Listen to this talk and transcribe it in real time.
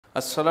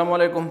Assalamu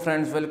alaikum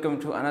friends, welcome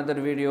to another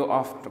video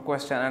of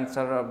question and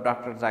answer of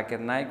Dr. Zakir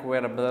Naik,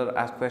 where a brother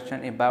asks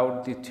question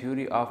about the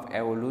theory of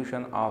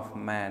evolution of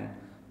man.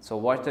 So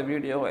watch the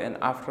video and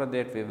after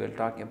that we will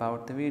talk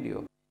about the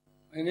video.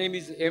 My name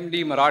is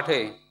MD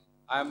Marathe.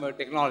 I am a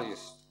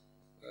technologist.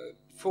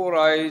 Before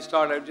I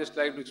start, I would just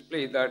like to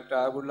explain that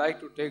I would like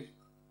to take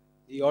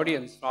the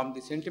audience from the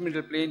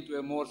sentimental plane to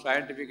a more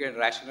scientific and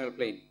rational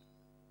plane.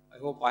 I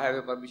hope I have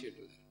a permission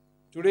to that.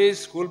 Today's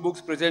school books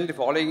present the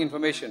following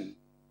information.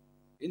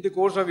 In the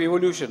course of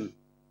evolution,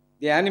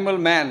 the animal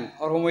man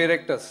or Homo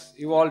erectus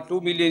evolved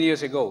 2 million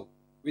years ago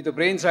with a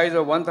brain size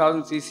of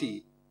 1000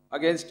 cc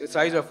against a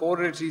size of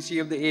 400 cc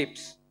of the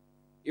apes.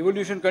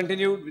 Evolution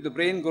continued with the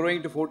brain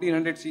growing to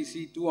 1400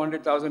 cc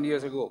 200,000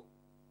 years ago,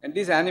 and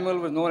this animal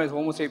was known as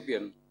Homo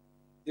sapien.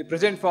 The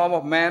present form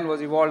of man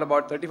was evolved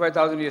about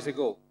 35,000 years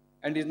ago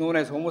and is known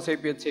as Homo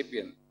sapiens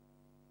sapien.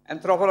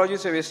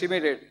 Anthropologists have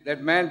estimated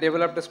that man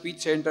developed a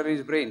speech center in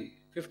his brain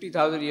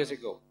 50,000 years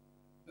ago.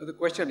 Now the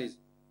question is,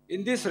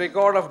 in this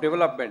record of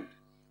development,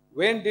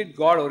 when did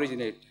God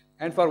originate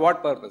and for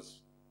what purpose?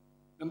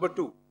 Number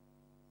two,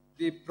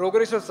 the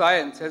progress of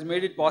science has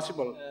made it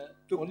possible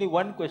to... Only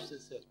one question,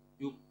 sir.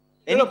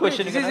 Any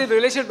question? This is in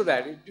relation to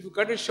that. If you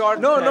cut it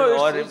short,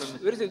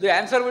 the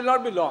answer will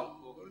not be long.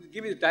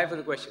 Give me the time for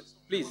the questions,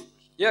 please.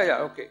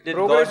 Okay.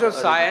 Progress of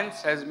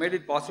science has made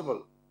it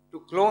possible to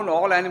clone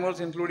all animals,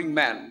 including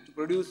man, to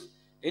produce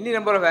any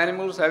number of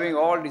animals having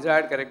all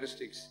desired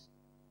characteristics.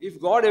 If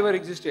God ever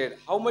existed,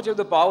 how much of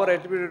the power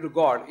attributed to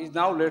God is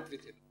now left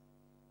with him?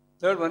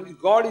 Third one,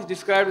 God is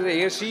described as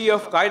a sea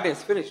of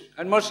kindness, finished,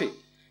 and mercy.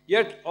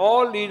 Yet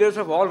all leaders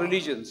of all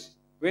religions,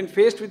 when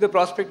faced with the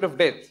prospect of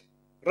death,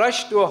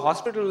 rush to a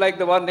hospital like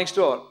the one next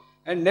door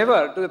and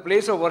never to the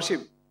place of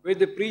worship where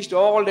they preached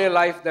all their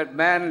life that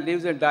man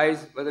lives and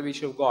dies by the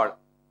wish of God.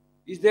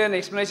 Is there an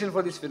explanation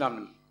for this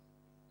phenomenon?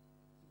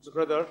 The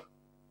brother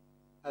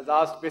has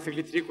asked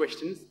basically three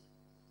questions.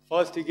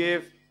 First, he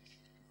gave,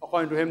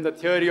 according to him, the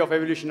theory of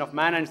evolution of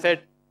man and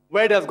said,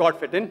 where does God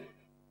fit in?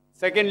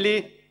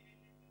 Secondly,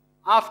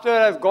 after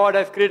as God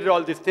has created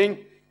all these things,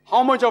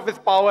 how much of his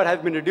power has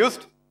been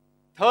reduced?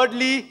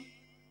 Thirdly,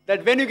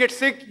 that when you get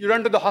sick, you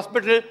run to the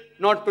hospital,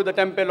 not to the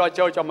temple or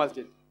church or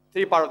masjid.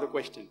 Three parts of the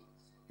question.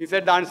 He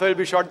said the answer will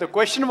be short. The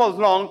question was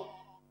long.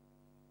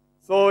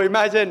 So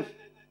imagine,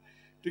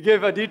 to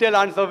give a detailed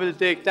answer will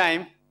take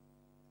time.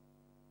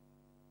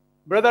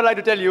 Brother, I'd like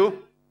to tell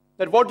you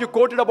that what you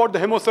quoted about the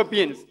Homo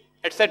sapiens,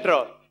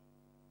 etc.,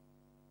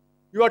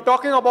 you are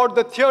talking about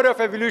the theory of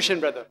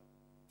evolution, brother.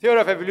 Theory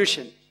of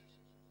evolution.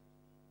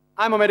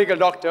 I'm a medical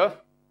doctor.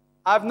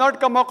 I have not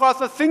come across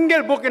a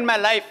single book in my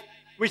life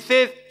which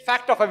says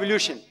fact of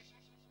evolution.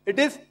 It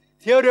is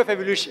theory of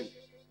evolution.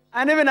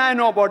 And even I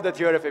know about the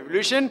theory of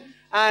evolution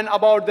and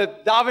about the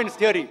Darwin's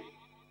theory.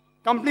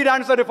 Complete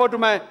answer refer to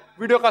my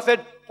video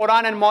cassette,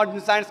 Quran and Modern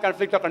Science,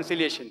 Conflict or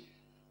Conciliation.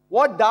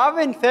 What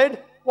Darwin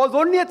said was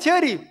only a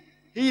theory.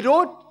 He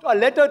wrote a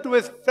letter to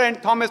his friend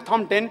Thomas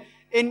Thompson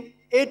in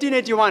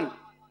 1881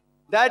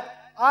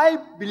 that I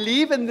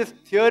believe in this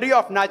theory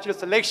of natural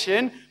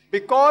selection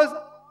because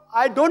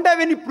I don't have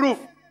any proof.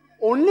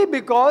 Only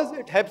because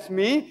it helps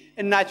me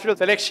in natural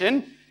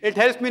selection, it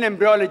helps me in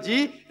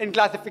embryology, in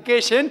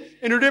classification,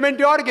 in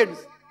rudimentary organs.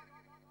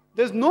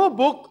 There's no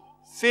book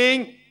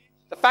saying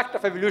the fact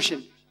of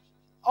evolution.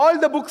 All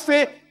the books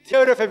say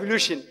theory of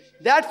evolution.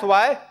 That's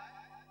why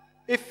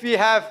if we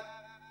have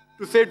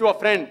to say to a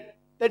friend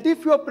that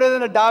if you are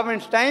present at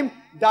Darwin's time,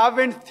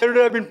 Darwin's theory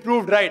would have been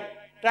proved right,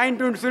 trying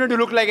to insinuate to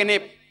look like an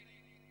ape.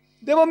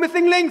 There were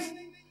missing links.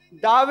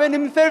 Darwin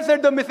himself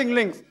said the missing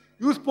links.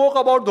 You spoke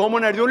about the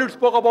hominids. You only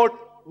spoke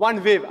about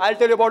one wave. I'll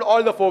tell you about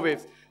all the four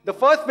waves. The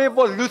first wave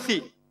was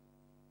Lucy.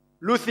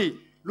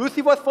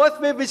 Lucy was first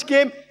wave which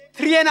came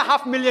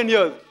 3.5 million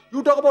years.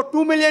 You talk about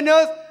 2 million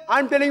years.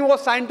 I'm telling you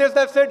what scientists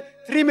have said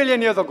 3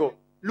 million years ago.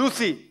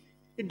 Lucy.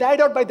 It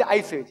died out by the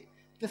Ice Age.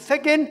 The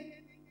second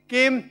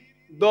came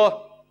the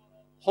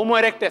Homo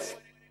erectus.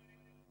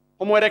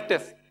 Homo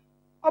erectus.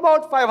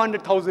 About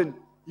 500,000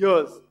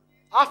 years.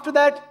 After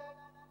that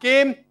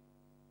came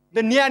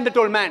the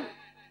Neanderthal man.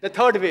 The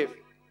third wave,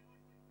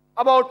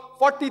 about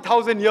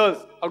 40,000 years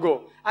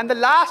ago. And the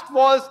last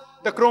was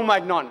the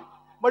Cro-Magnon.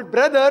 But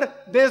brother,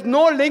 there's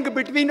no link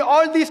between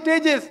all these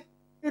stages.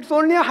 It's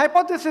only a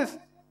hypothesis.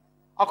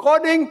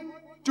 According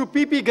to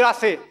P.P.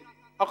 Grasset,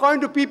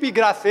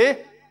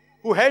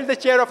 who held the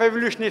chair of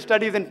evolutionary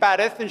studies in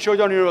Paris, in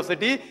Sorbonne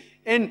University,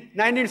 in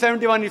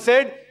 1971, he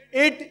said,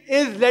 it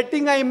is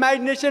letting our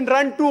imagination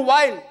run too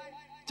wild,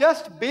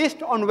 just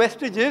based on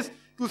vestiges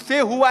to say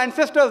who our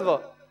ancestors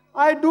were.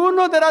 I do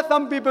know there are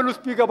some people who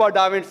speak about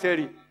Darwin's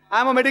theory.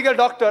 I'm a medical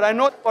doctor, I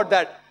know about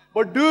that.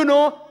 But do you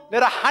know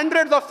there are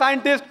hundreds of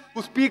scientists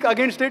who speak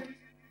against it?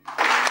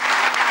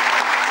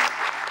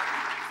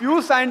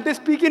 Few scientists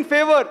speak in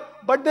favor,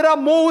 but there are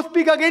more who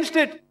speak against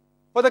it.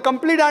 For the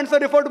complete answer,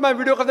 refer to my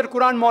video cassette,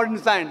 Quran Modern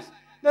Science.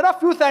 There are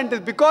few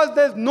scientists, because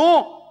there's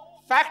no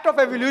fact of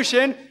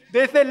evolution,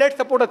 they say let's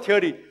support a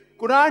theory.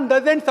 Quran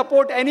doesn't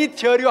support any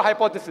theory or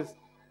hypothesis.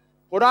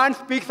 Quran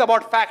speaks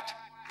about fact.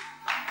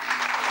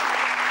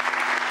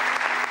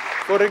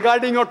 So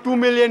regarding your 2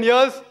 million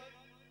years,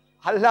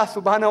 Allah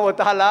subhanahu wa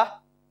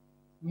ta'ala,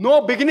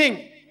 no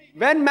beginning.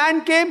 When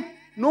man came,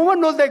 no one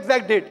knows the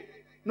exact date.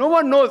 No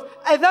one knows.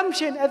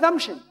 Assumption is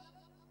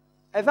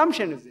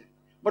it.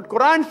 But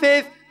Quran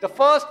says the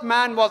first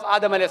man was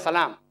Adam alayhi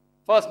salam.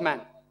 First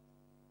man.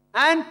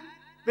 And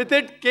with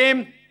it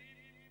came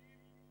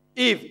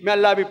Eve. May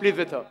Allah be pleased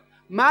with her.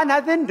 Man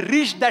hasn't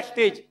reached that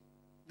stage.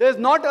 There's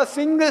not a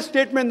single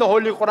statement in the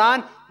Holy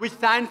Quran which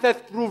science has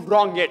proved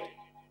wrong yet.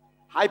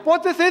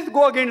 Hypotheses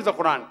go against the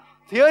Quran.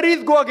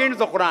 Theories go against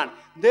the Quran.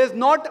 There's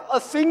not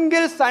a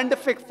single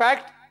scientific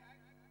fact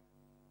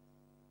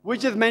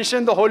which is mentioned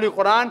in the Holy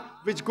Quran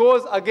which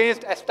goes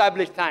against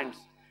established science.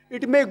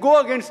 It may go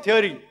against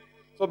theory.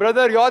 So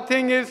brother, your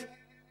thing is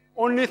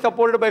only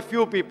supported by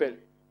few people,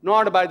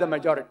 not by the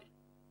majority.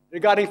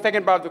 Regarding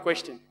second part of the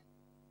question,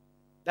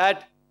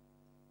 that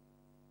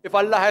if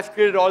Allah has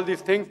created all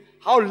these things,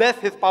 how less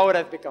His power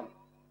has become.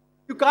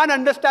 You can't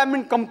understand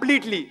Him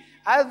completely.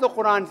 As the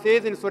Quran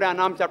says in Surah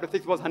Anam chapter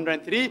 6 verse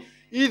 103,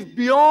 He is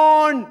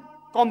beyond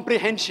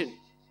comprehension.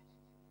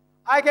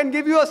 I can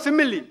give you a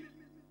simile,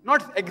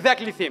 not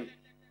exactly same.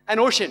 An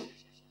ocean.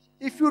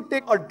 If you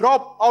take a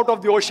drop out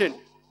of the ocean,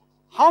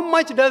 how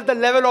much does the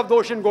level of the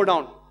ocean go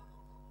down?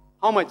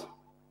 How much?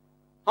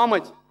 How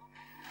much?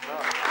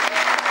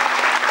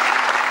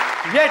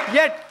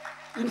 Yet,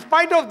 in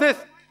spite of this,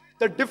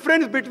 the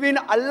difference between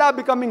Allah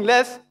becoming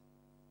less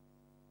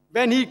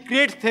when He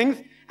creates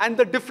things and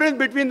the difference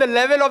between the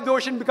level of the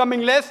ocean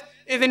becoming less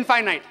is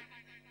infinite.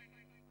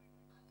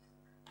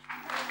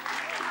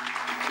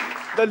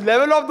 The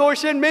level of the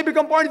ocean may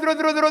become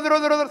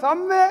 0.00000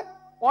 somewhere,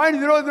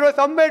 0.00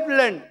 somewhere it will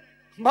end.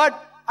 But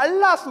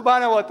Allah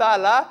subhanahu wa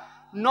ta'ala,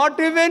 not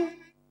even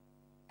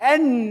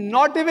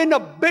a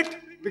bit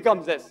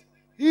becomes less.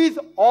 He is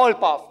all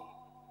powerful.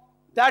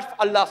 That's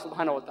Allah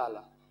subhanahu wa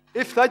ta'ala.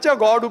 If such a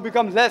God who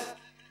becomes less,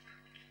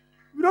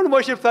 we don't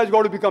worship such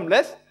God who becomes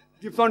less,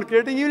 keeps on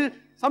creating, He will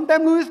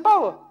sometime lose His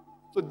power.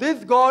 So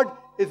this God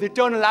is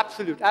eternal,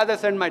 absolute. As I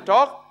said in my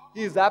talk,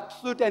 He is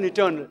absolute and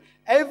eternal.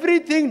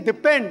 Everything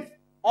depends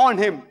on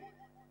Him.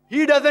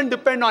 He doesn't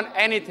depend on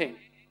anything.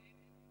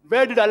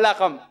 Where did Allah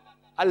come?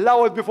 Allah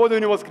was before the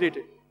universe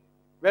created.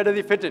 Where does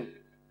He fit in?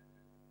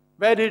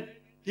 Where did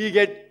He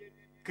get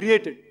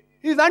created?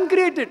 He is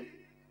uncreated.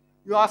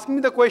 You ask me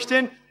the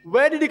question,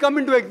 where did He come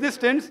into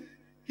existence?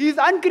 He is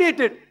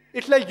uncreated.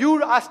 It's like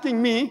you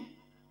asking me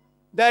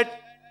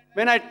that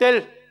when I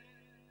tell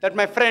that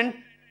my friend,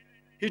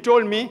 he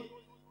told me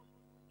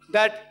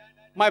that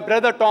my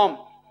brother Tom,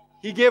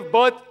 he gave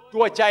birth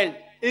to a child.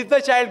 Is the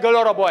child girl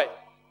or a boy?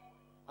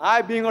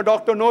 I, being a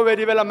doctor, know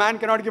very well a man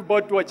cannot give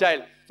birth to a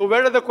child. So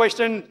where does the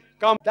question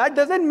come? That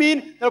doesn't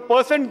mean that a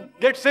person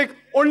gets sick,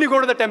 only go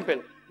to the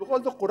temple.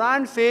 Because the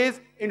Quran says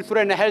in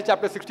Surah Naik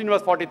chapter 16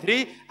 verse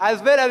 43,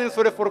 as well as in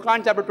Surah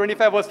Furqan chapter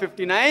 25 verse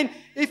 59,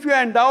 if you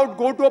are in doubt,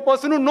 go to a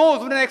person who knows,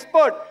 who's an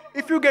expert.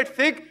 If you get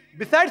sick,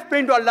 besides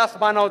praying to Allah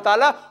subhanahu wa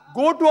ta'ala,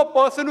 go to a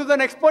person who's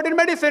an expert in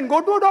medicine.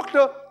 Go to a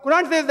doctor.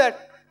 Quran says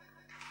that.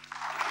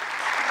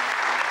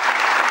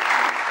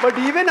 But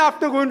even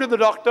after going to the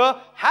doctor,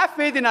 have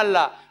faith in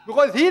Allah.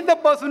 Because He is the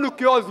person who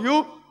cures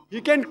you. He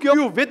can cure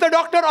you with a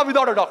doctor or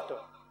without a doctor.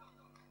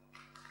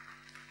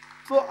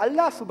 So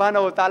Allah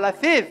subhanahu wa ta'ala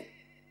says,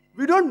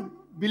 we don't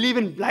believe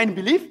in blind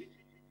belief.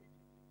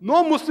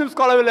 No Muslim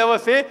scholar will ever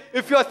say,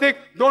 if you are sick,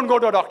 don't go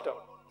to a doctor.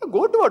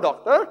 Go to a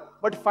doctor,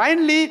 but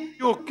finally,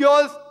 who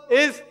cures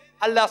is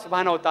Allah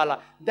subhanahu wa ta'ala.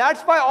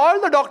 That's why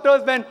all the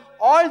doctors, when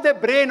all their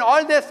brain,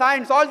 all their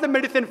science, all the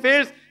medicine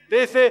fails,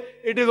 they say,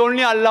 it is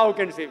only Allah who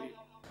can save you.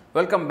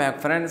 Welcome back,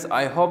 friends.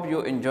 I hope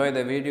you enjoy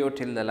the video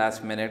till the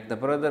last minute. The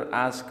brother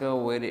asked a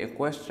very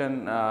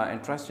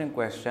interesting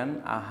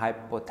question, a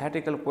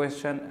hypothetical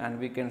question, and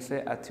we can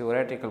say a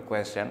theoretical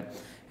question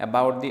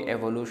about the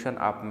evolution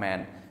of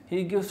man.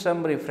 He gives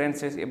some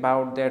references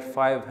about that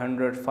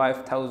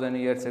 5,000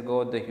 years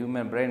ago, the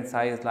human brain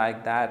size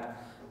like that,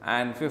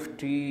 and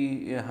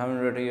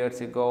 100 years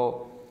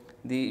ago,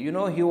 he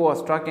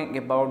was talking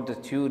about the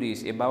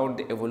theories about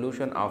the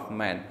evolution of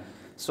man.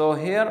 So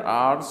here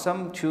are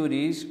some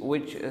theories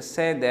which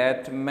say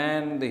that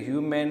man, the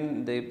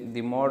human,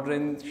 the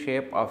modern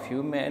shape of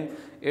human,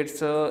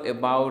 it's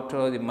about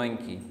the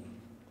monkey.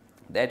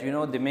 That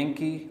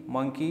the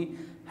monkey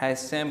has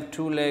same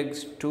 2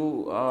 legs,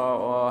 2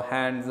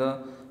 hands,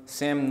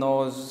 same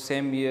nose,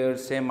 same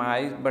ears, same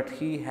eyes, but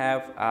he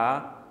have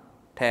a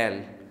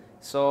tail.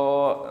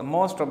 So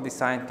most of the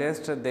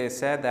scientists, they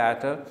say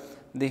that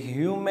the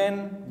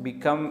human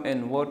become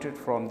inverted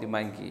from the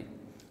monkey.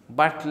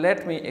 But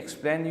let me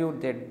explain you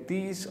that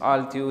these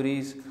all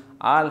theories,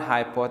 all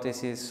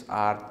hypotheses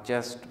are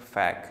just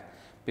fact,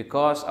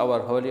 because our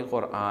Holy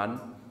Quran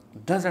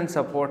doesn't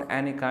support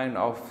any kind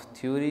of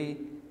theory,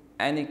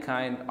 any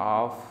kind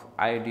of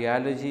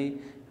ideology,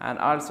 and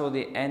also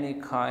any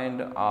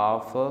kind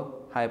of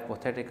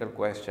hypothetical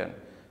question.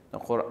 The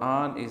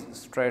Quran is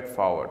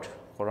straightforward.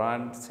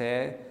 Quran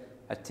say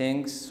a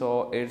thing,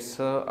 so it's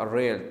a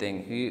real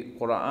thing.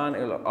 Quran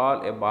is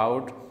all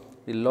about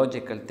the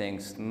logical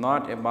things,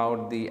 not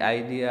about the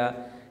idea,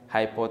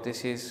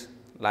 hypothesis,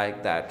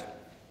 like that.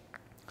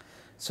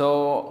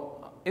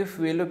 So if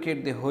we look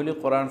at the Holy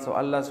Quran, so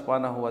Allah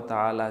subhanahu wa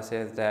ta'ala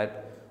says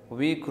that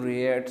we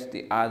create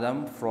the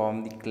Adam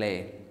from the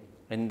clay.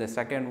 In the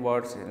second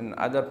words, in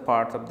other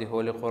parts of the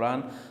Holy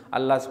Quran,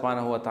 Allah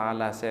subhanahu wa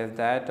ta'ala says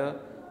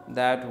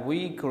that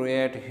we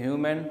create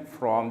human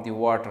from the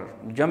water,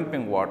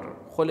 jumping water.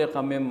 خُلِقَ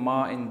مِن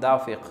مَّاءٍ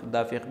دَافِقٍ.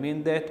 Dafiq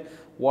means that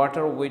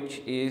water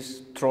which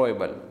is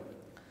throwable.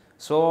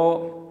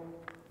 So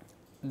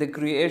the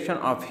creation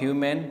of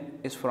human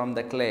is from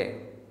the clay.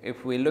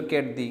 If we look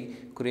at the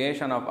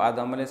creation of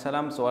Adam alayhi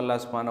salam, so Allah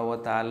subhanahu wa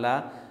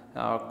ta'ala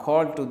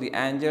called to the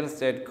angels,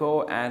 said,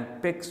 go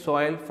and pick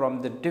soil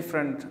from the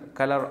different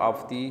color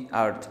of the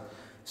earth.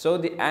 So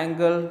the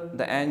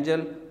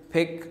angel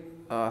pick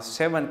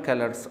 7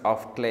 colors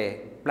of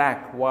clay: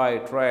 black,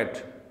 white,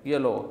 red,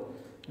 yellow,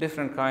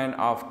 different kind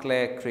of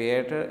clay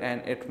creator,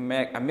 and it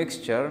make a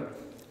mixture.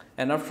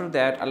 And after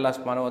that, Allah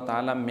subhanahu wa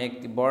ta'ala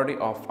make the body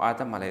of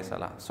Adam alayhi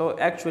salam. So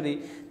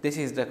actually this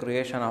is the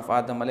creation of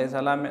Adam alayhi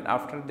salam, and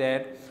after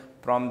that,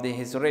 from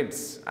his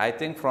ribs, I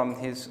think from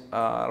his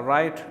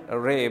right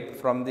rib,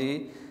 from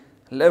the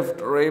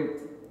left rib,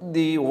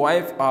 the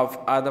wife of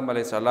Adam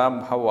alayhi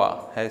salam,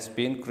 Hawa, has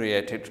been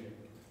created.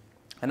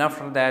 And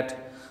after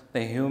that,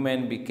 the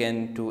human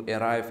began to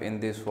arrive in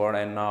this world.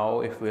 And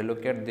now if we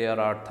look at, there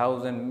are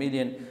 1,000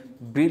 million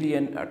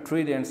billion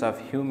trillions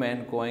of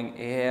human going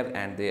here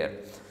and there.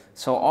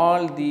 So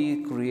all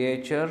the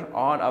creature,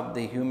 all of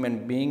the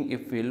human being,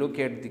 if we look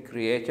at the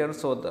creature,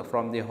 so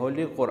from the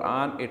Holy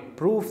Quran, it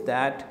proves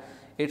that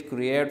it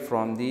created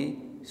from the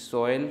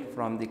soil,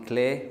 from the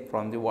clay,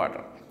 from the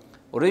water.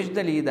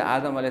 Originally, the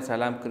Adam alayhi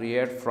salam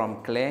created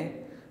from clay,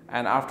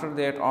 and after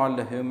that, all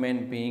the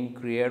human being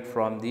created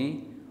from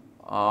the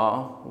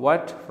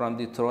from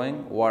the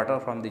throwing water,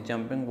 from the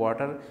jumping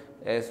water.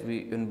 As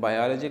we in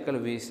biological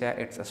we say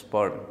it's a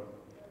sperm.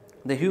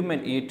 The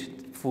human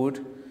eat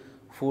food.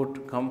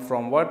 Food come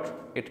from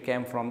what? It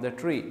came from the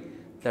tree.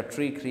 The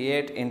tree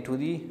create into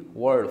the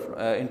world,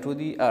 into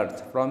the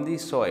earth, from the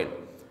soil,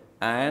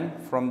 and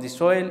from the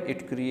soil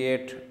it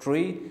create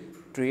tree.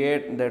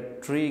 The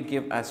tree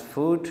give us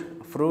food,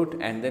 fruit,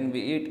 and then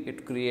we eat.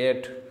 It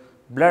create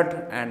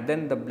blood, and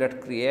then the blood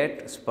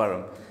create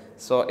sperm.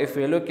 So if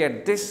we look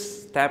at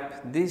this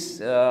step, this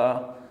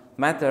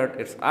method,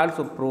 it's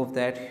also proof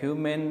that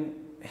human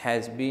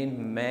has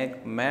been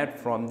made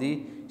from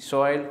the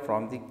soil,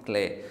 from the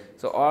clay.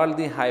 So all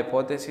the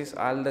hypotheses,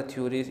 all the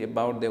theories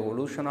about the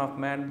evolution of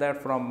man,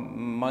 that from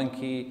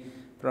monkey,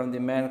 from the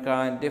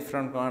mankind,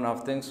 different kind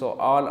of things, so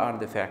all are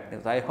the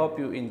factors. I hope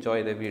you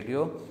enjoy the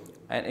video,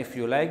 and if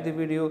you like the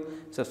video,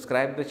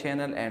 subscribe the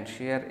channel and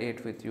share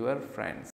it with your friends.